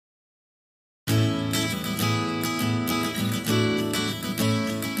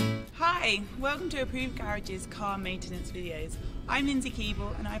Hi, welcome to Approved Garage's car maintenance videos. I'm Lindsay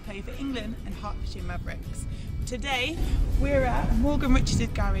Keable and I play for England and Hertfordshire Mavericks. Today we're at Morgan Richards'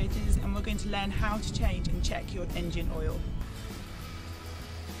 garages and we're going to learn how to change and check your engine oil.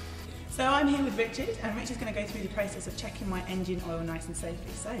 So I'm here with Richard and Richard's going to go through the process of checking my engine oil nice and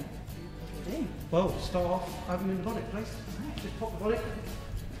safely. So, what do you do? Well, start off opening the bonnet, please. Right. Just pop the bonnet.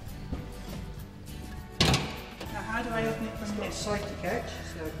 Now how do I open it from It's got here? a safety catch,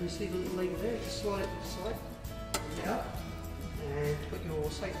 so can you see the little lever there? Just slide it to the side, open it up, and put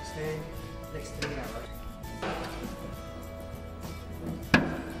your safety stand next to the arrow.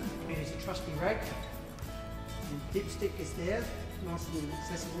 Here's your trusty rag. The dipstick is there, nice and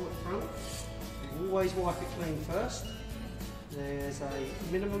accessible at the front. You always wipe it clean first. There's a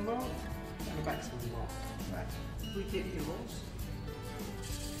minimum mark and a maximum mark. Right. We dip yours.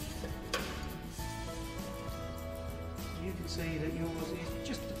 You can see that yours is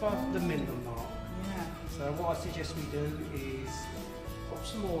just above the minimum mark. Yeah. So what I suggest we do is pop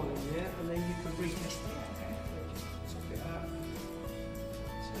some oil in there and then you can retest it. Okay. Just top it up.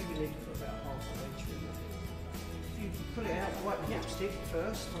 So you need to put about half an inch in there. If you pull it out, wipe the dipstick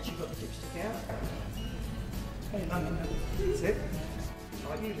first, once you've got the dipstick out. Very long. That's it.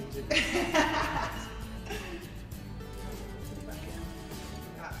 Like you Lindsay. Put it back in.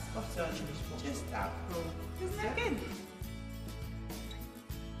 That's spot on. Just out cool. Isn't that good?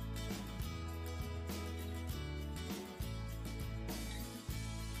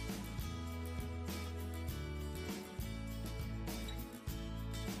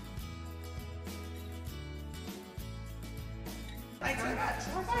 Thanks very much.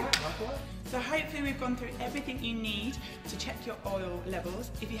 So hopefully we've gone through everything you need to check your oil levels.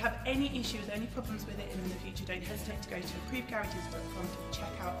 If you have any issues, any problems with it in the future, don't hesitate to go to approvedgarages.com to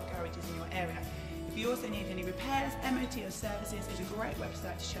check out the garages in your area. If you also need any repairs, MOT or services, it's a great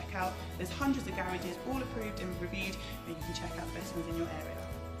website to check out. There's hundreds of garages, all approved and reviewed, and you can check out the best ones in your area.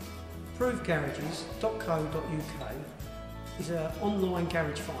 Approvedgarages.co.uk is an online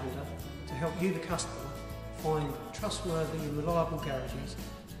garage finder to help you, the customer, find trustworthy and reliable garages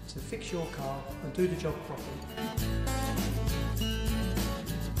to fix your car and do the job properly.